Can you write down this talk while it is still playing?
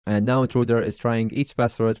And now Intruder is trying each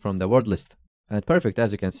password from the word list. And perfect,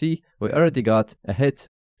 as you can see, we already got a hit.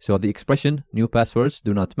 So the expression new passwords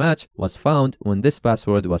do not match was found when this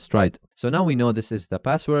password was tried. So now we know this is the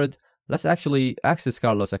password. Let's actually access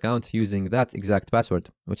Carlos' account using that exact password,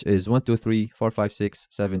 which is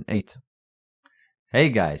 123456778. Hey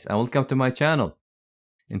guys, and welcome to my channel.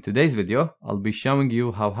 In today's video, I'll be showing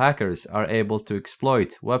you how hackers are able to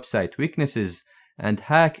exploit website weaknesses and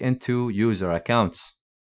hack into user accounts.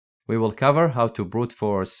 We will cover how to brute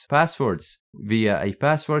force passwords via a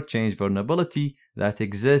password change vulnerability that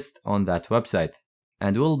exists on that website.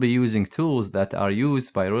 And we'll be using tools that are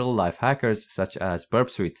used by real-life hackers such as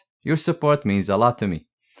Burpsuite. Your support means a lot to me.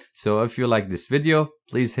 So if you like this video,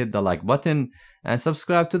 please hit the like button and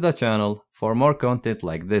subscribe to the channel for more content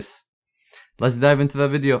like this. Let's dive into the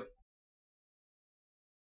video.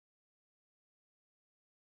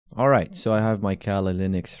 Alright, so I have my Kali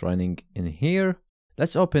Linux running in here.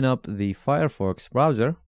 Let's open up the Firefox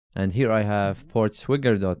browser, and here I have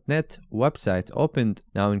Portswigger.net website opened.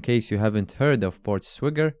 Now, in case you haven't heard of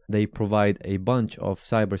Portswigger, they provide a bunch of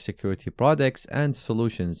cybersecurity products and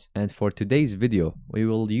solutions. And for today's video, we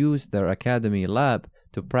will use their Academy lab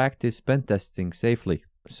to practice pen testing safely.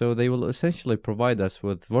 So they will essentially provide us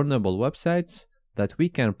with vulnerable websites that we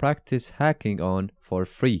can practice hacking on for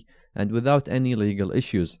free and without any legal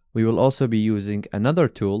issues. We will also be using another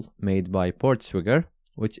tool made by Portswigger,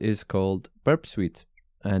 which is called Burpsuite.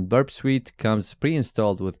 And Burpsuite comes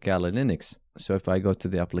pre-installed with Kali Linux. So if I go to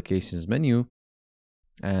the applications menu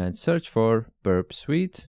and search for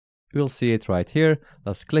Burpsuite, you'll see it right here.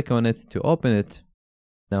 Let's click on it to open it.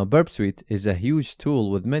 Now Burpsuite is a huge tool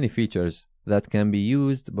with many features that can be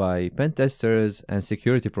used by pen testers and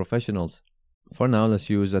security professionals. For now, let's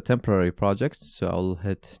use a temporary project. So I'll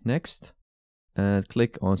hit next and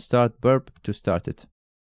click on start burp to start it.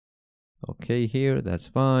 Okay, here, that's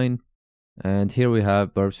fine. And here we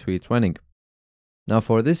have Burpsuite running. Now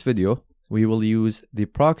for this video, we will use the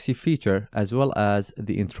proxy feature as well as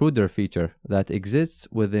the intruder feature that exists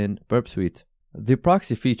within Burpsuite. The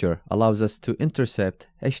proxy feature allows us to intercept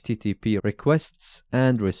HTTP requests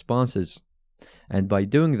and responses. And by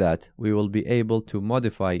doing that, we will be able to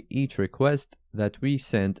modify each request that we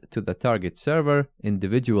send to the target server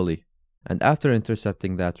individually. And after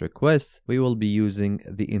intercepting that request, we will be using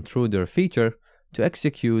the intruder feature to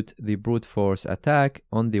execute the brute force attack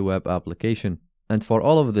on the web application. And for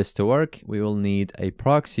all of this to work, we will need a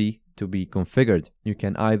proxy to be configured. You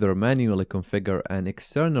can either manually configure an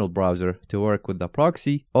external browser to work with the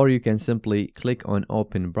proxy, or you can simply click on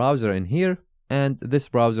open browser in here, and this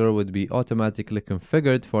browser would be automatically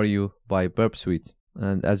configured for you by Burpsuite.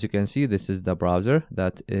 And as you can see, this is the browser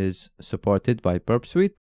that is supported by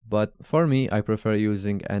Burpsuite. But for me, I prefer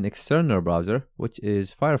using an external browser, which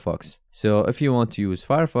is Firefox. So if you want to use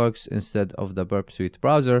Firefox instead of the Burpsuite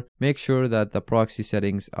browser, make sure that the proxy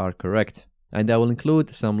settings are correct. And I will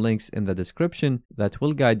include some links in the description that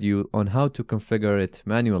will guide you on how to configure it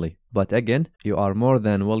manually. But again, you are more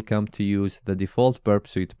than welcome to use the default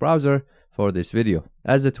Burpsuite browser for this video,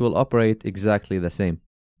 as it will operate exactly the same.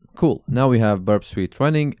 Cool, now we have Burpsuite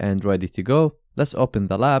running and ready to go. Let's open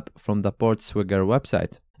the lab from the Portswigger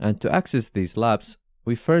website. And to access these labs,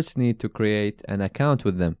 we first need to create an account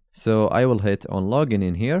with them. So I will hit on login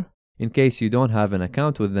in here. In case you don't have an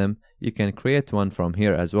account with them, you can create one from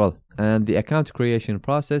here as well. And the account creation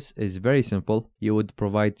process is very simple. You would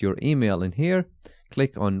provide your email in here,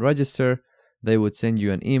 click on register. They would send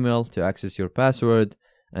you an email to access your password.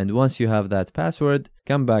 And once you have that password,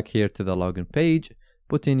 come back here to the login page,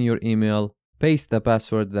 put in your email, paste the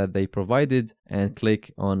password that they provided, and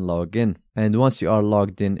click on login. And once you are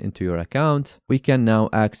logged in into your account, we can now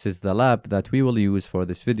access the lab that we will use for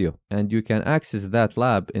this video. And you can access that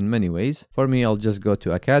lab in many ways. For me, I'll just go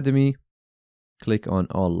to Academy, click on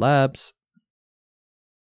all labs.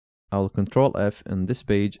 I'll Control F in this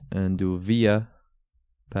page and do via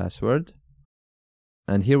password.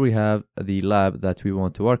 And here we have the lab that we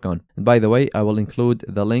want to work on. And by the way, I will include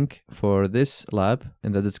the link for this lab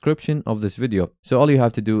in the description of this video. So all you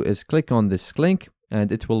have to do is click on this link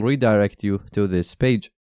and it will redirect you to this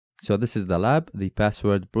page. So this is the lab, the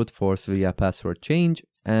password brute force via password change.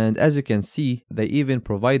 And as you can see, they even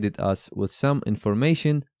provided us with some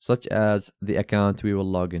information such as the account we will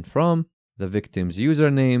log in from, the victim's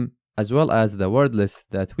username, as well as the word list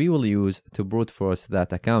that we will use to brute force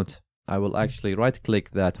that account. I will actually right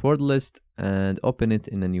click that word list and open it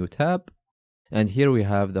in a new tab. And here we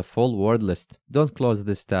have the full word list. Don't close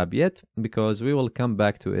this tab yet because we will come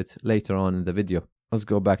back to it later on in the video. Let's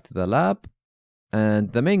go back to the lab.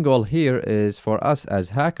 And the main goal here is for us as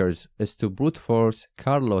hackers is to brute force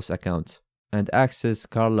Carlos' account. and access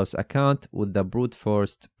Carlos' account with the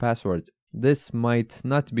brute-forced password. This might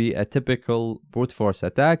not be a typical brute force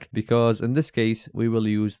attack because in this case we will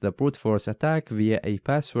use the brute force attack via a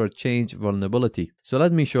password change vulnerability. So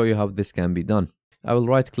let me show you how this can be done. I will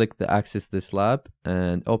right click the access this lab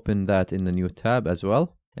and open that in a new tab as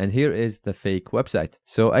well. And here is the fake website.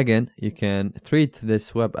 So again, you can treat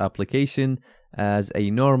this web application as a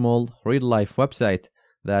normal real-life website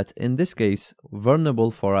that in this case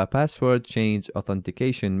vulnerable for a password change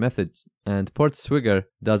authentication method. And Portswigger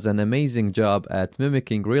does an amazing job at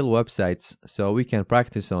mimicking real websites, so we can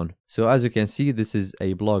practice on. So as you can see, this is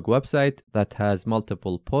a blog website that has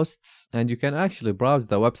multiple posts, and you can actually browse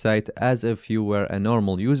the website as if you were a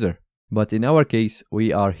normal user. But in our case,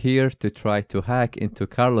 we are here to try to hack into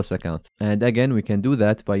Carlos' account. And again, we can do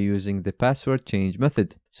that by using the password change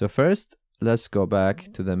method. So first, let's go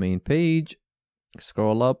back to the main page,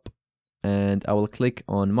 scroll up, and I will click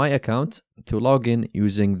on my account to log in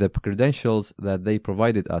using the credentials that they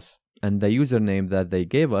provided us. And the username that they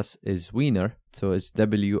gave us is Wiener, so it's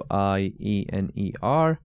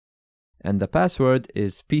WIENER, and the password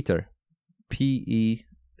is Peter, PETER.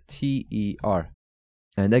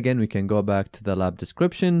 And again, we can go back to the lab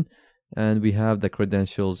description and we have the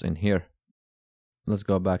credentials in here. Let's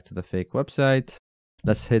go back to the fake website.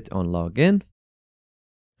 Let's hit on login.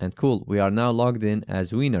 And cool, we are now logged in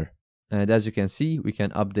as Wiener. And as you can see, we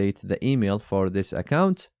can update the email for this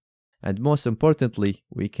account. And most importantly,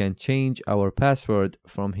 we can change our password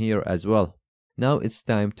from here as well. Now it's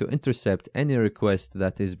time to intercept any request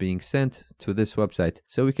that is being sent to this website,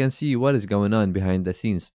 so we can see what is going on behind the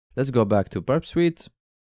scenes. Let's go back to Burpsuite.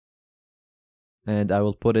 And I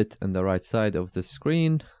will put it on the right side of the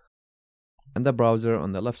screen and the browser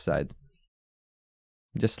on the left side.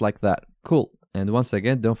 Just like that. Cool. And once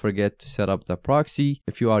again, don't forget to set up the proxy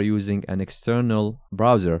if you are using an external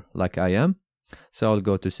browser like I am. So I'll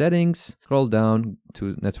go to settings, scroll down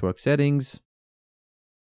to network settings,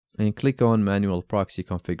 and click on manual proxy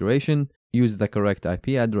configuration. Use the correct IP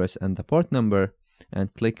address and the port number,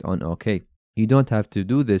 and click on OK. You don't have to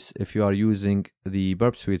do this if you are using the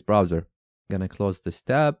Burpsuite browser. I'm gonna close this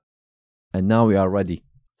tab, and now we are ready.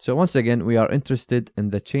 So once again, we are interested in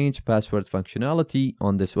the change password functionality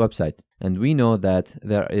on this website. And we know that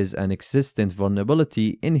there is an existent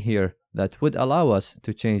vulnerability in here that would allow us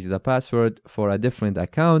to change the password for a different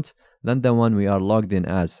account than the one we are logged in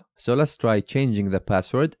as. So let's try changing the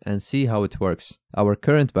password and see how it works. Our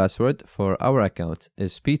current password for our account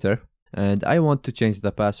is Peter, and I want to change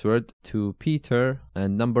the password to Peter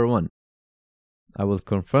and number 1. I will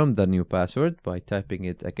confirm the new password by typing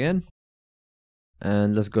it again.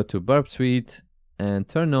 And let's go to Burpsuite and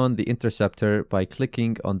turn on the interceptor by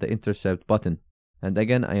clicking on the intercept button. And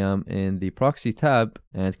again, I am in the proxy tab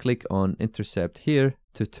and click on intercept here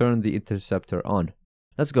to turn the interceptor on.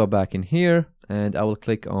 Let's go back in here and I will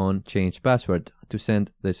click on change password to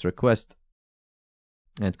send this request.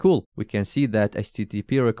 And cool, we can see that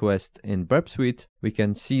HTTP request in Burpsuite. We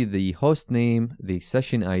can see the host name, the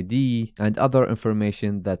session ID, and other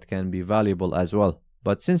information that can be valuable as well.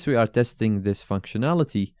 But since we are testing this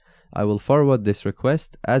functionality, I will forward this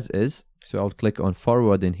request as is. So I'll click on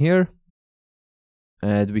forward in here.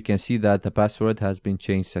 And we can see that the password has been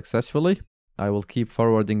changed successfully. I will keep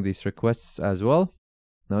forwarding these requests as well.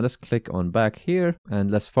 Now let's click on back here and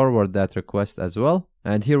let's forward that request as well.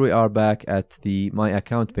 And here we are back at the My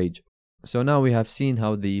Account page. So now we have seen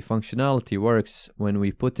how the functionality works when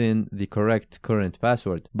we put in the correct current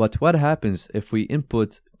password. But what happens if we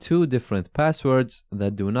input two different passwords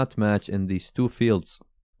that do not match in these two fields?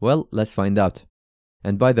 Well, let's find out.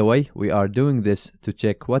 And by the way, we are doing this to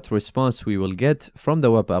check what response we will get from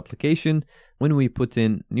the web application when we put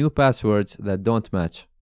in new passwords that don't match.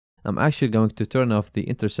 I'm actually going to turn off the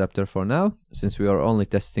interceptor for now, since we are only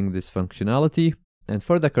testing this functionality. And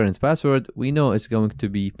for the current password, we know it's going to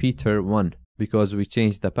be Peter1 because we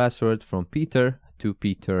changed the password from Peter to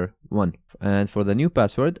Peter1. And for the new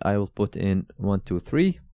password, I will put in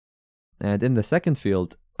 123. And in the second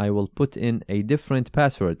field, I will put in a different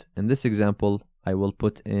password. In this example, I will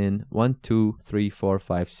put in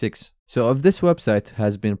 123456. So if this website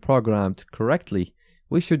has been programmed correctly,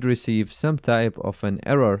 we should receive some type of an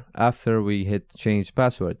error after we hit change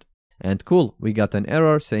password. And cool, we got an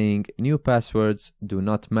error saying new passwords do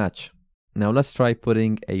not match. Now let's try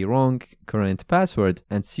putting a wrong current password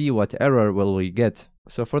and see what error will we get.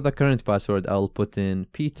 So for the current password, I'll put in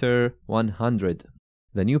Peter100.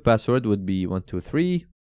 The new password would be 123,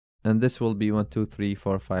 and this will be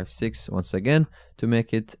 123456 once again to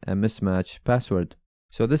make it a mismatch password.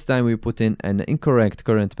 So this time we put in an incorrect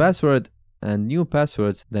current password and new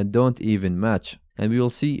passwords that don't even match. and we will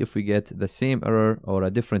see if we get the same error or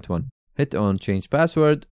a different one. Hit on change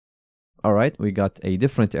password. Alright, we got a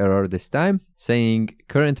different error this time saying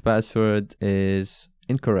current password is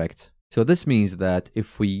incorrect. So this means that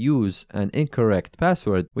if we use an incorrect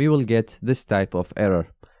password, we will get this type of error,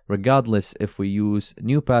 regardless if we use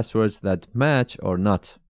new passwords that match or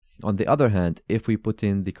not. On the other hand, if we put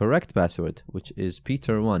in the correct password, which is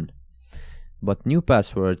Peter1, but new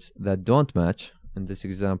passwords that don't match, in this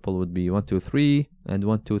example would be 123 and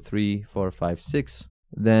 123456,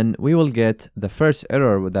 then we will get the first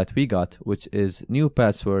error that we got, which is new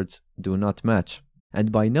passwords do not match.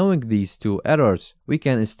 And by knowing these two errors, we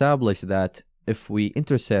can establish that if we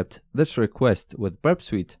intercept this request with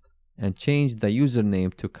Burpsuite and change the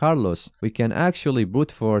username to Carlos, we can actually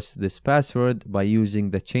brute force this password by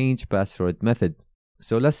using the change password method.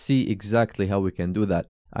 So let's see exactly how we can do that.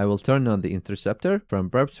 I will turn on the interceptor from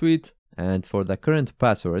Burpsuite, and for the current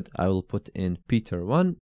password, I will put in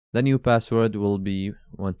Peter1. The new password will be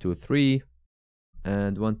 123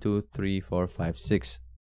 and 123456.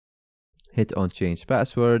 Hit on change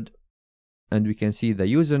password, and we can see the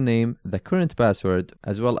username, the current password,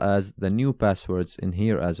 as well as the new passwords in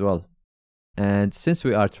here as well. And since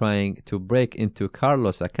we are trying to break into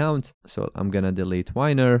Carlos' account, so I'm gonna delete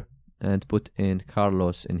Weiner and put in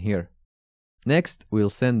Carlos in here. Next,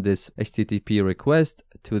 we'll send this HTTP request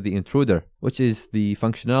to the intruder, which is the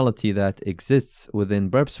functionality that exists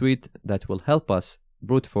within Burpsuite that will help us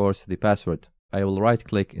brute force the password. I will right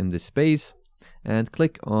click in this space and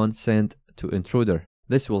click on send to intruder.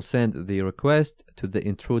 This will send the request to the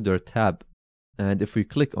intruder tab. And if we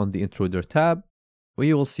click on the intruder tab,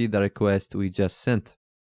 we will see the request we just sent.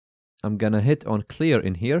 I'm gonna hit on clear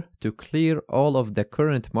in here to clear all of the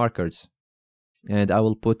current markers. And I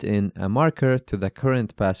will put in a marker to the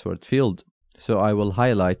current password field. So I will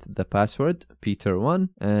highlight the password, Peter1,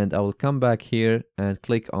 and I will come back here and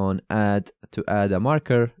click on add to add a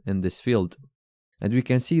marker in this field. And we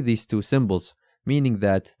can see these two symbols, meaning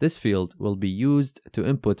that this field will be used to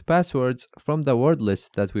input passwords from the word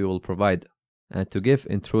list that we will provide. And to give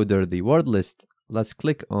intruder the word list, let's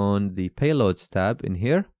click on the payloads tab in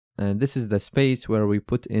here. And this is the space where we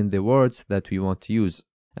put in the words that we want to use.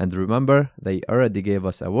 And remember, they already gave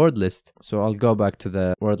us a word list. So I'll go back to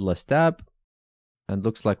the word list tab. And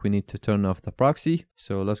looks like we need to turn off the proxy.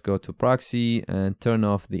 So let's go to proxy and turn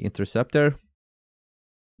off the interceptor.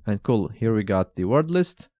 And cool, here we got the word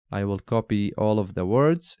list. I will copy all of the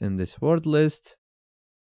words in this word list.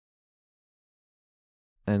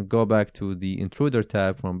 And go back to the intruder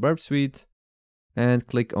tab from Burpsuite. And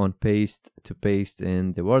click on paste to paste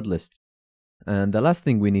in the word list. And the last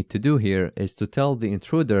thing we need to do here is to tell the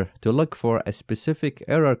intruder to look for a specific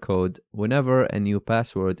error code whenever a new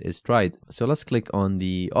password is tried. So let's click on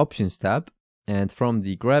the options tab, and from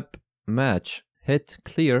the grep match, hit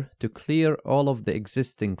clear to clear all of the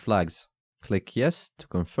existing flags. Click yes to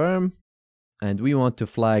confirm, and we want to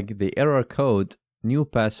flag the error code new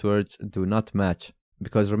passwords do not match.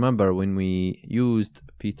 Because remember, when we used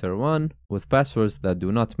Peter1 with passwords that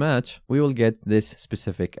do not match, we will get this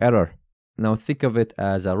specific error. Now think of it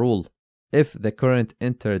as a rule. If the current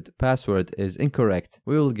entered password is incorrect,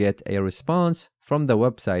 we will get a response from the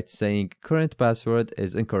website saying current password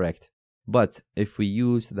is incorrect. But if we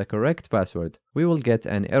use the correct password, we will get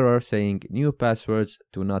an error saying new passwords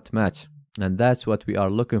do not match. And that's what we are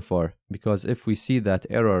looking for, because if we see that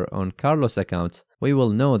error on Carlos' account, we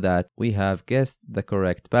will know that we have guessed the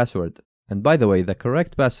correct password. And by the way, the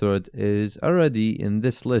correct password is already in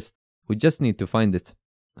this list. We just need to find it.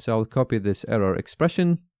 So I'll copy this error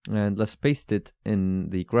expression and let's paste it in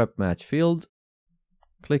the grep match field.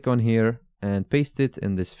 Click on here and paste it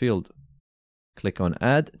in this field. Click on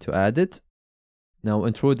add to add it. Now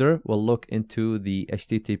intruder will look into the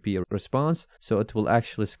HTTP response, so it will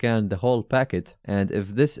actually scan the whole packet, and if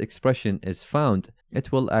this expression is found,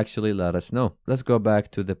 it will actually let us know. Let's go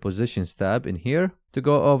back to the positions tab in here to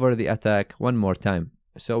go over the attack one more time.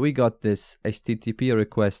 So we got this HTTP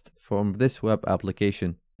request from this web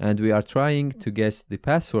application, and we are trying to guess the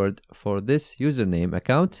password for this username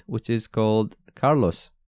account, which is called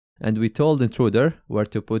Carlos. And we told intruder where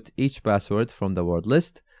to put each password from the word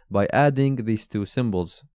list by adding these two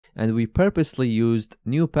symbols. And we purposely used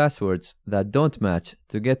new passwords that don't match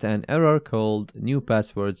to get an error called new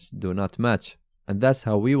passwords do not match. And that's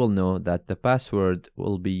how we will know that the password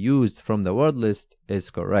will be used from the word list is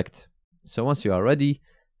correct. So once you are ready,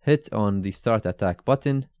 hit on the start attack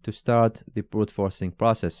button to start the brute forcing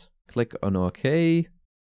process. Click on OK.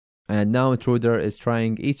 And now intruder is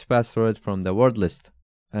trying each password from the word list.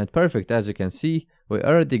 And perfect, as you can see, we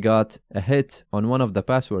already got a hit on one of the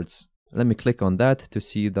passwords. Let me click on that to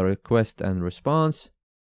see the request and response.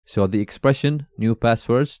 So the expression new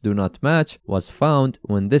passwords do not match was found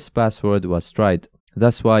when this password was tried.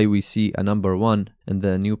 That's why we see a number 1 in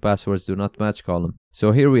the new passwords do not match column.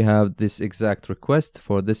 So here we have this exact request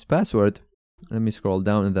for this password. Let me scroll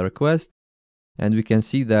down in the request and we can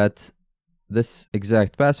see that this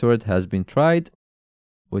exact password has been tried,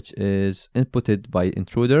 which is inputted by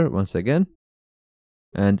intruder once again.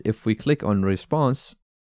 And if we click on response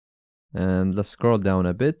and let's scroll down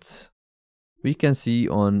a bit, we can see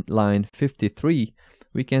on line 53,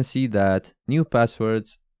 we can see that new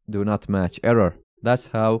passwords do not match error. That's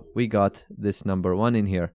how we got this number 1 in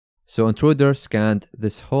here. So intruder scanned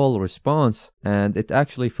this whole response and it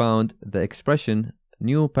actually found the expression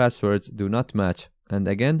new passwords do not match. And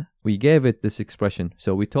again, we gave it this expression.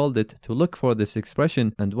 So we told it to look for this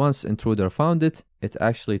expression, and once intruder found it, it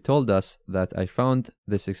actually told us that I found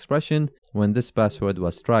this expression when this password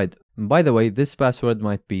was tried. And by the way, this password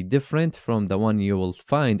might be different from the one you will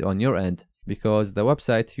find on your end, because the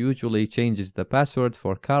website usually changes the password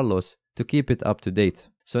for Carlos to keep it up to date.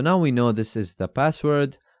 So now we know this is the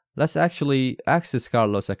password. Let's actually access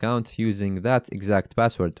Carlos' account using that exact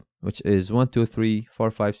password, which is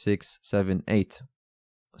 123456778.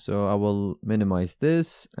 So I will minimize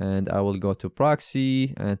this and I will go to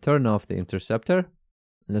proxy and turn off the interceptor.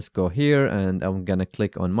 Let's go here and I'm gonna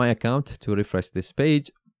click on my account to refresh this page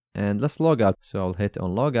and let's log out. So I'll hit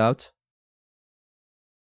on log out.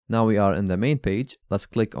 Now we are in the main page. Let's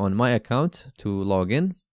click on my account to log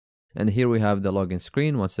in. And here we have the login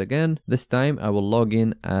screen once again. This time I will log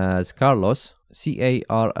in as Carlos,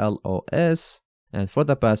 C-A-R-L-O-S. And for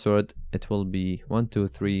the password, it will be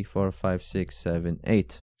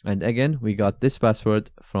 123456778. And again, we got this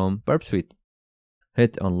password from Burpsuite.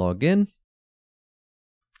 Hit on login.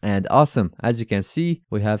 And awesome, as you can see,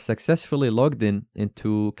 we have successfully logged in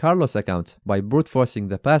into Carlos' account by brute forcing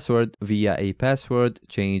the password via a password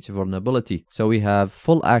change vulnerability. So we have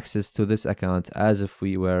full access to this account as if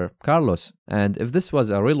we were Carlos. And if this was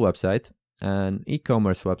a real website, an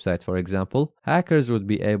e-commerce website for example, hackers would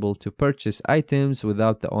be able to purchase items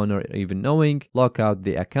without the owner even knowing, lock out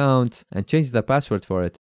the account, and change the password for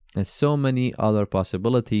it. And so many other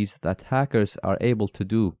possibilities that hackers are able to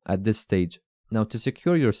do at this stage. Now, to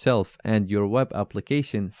secure yourself and your web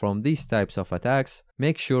application from these types of attacks,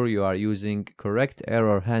 make sure you are using correct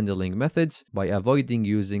error handling methods by avoiding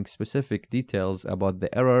using specific details about the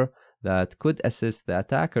error that could assist the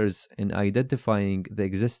attackers in identifying the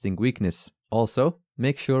existing weakness. Also,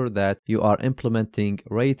 make sure that you are implementing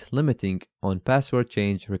rate limiting on password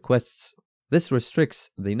change requests. This restricts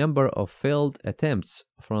the number of failed attempts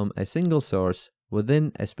from a single source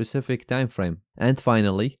within a specific time frame. And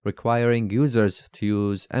finally, requiring users to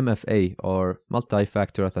use MFA or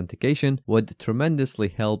multi-factor authentication would tremendously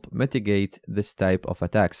help mitigate this type of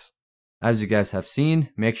attacks. As you guys have seen,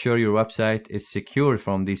 make sure your website is secure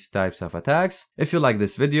from these types of attacks. If you like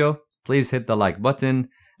this video, please hit the like button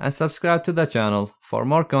and subscribe to the channel for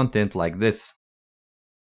more content like this.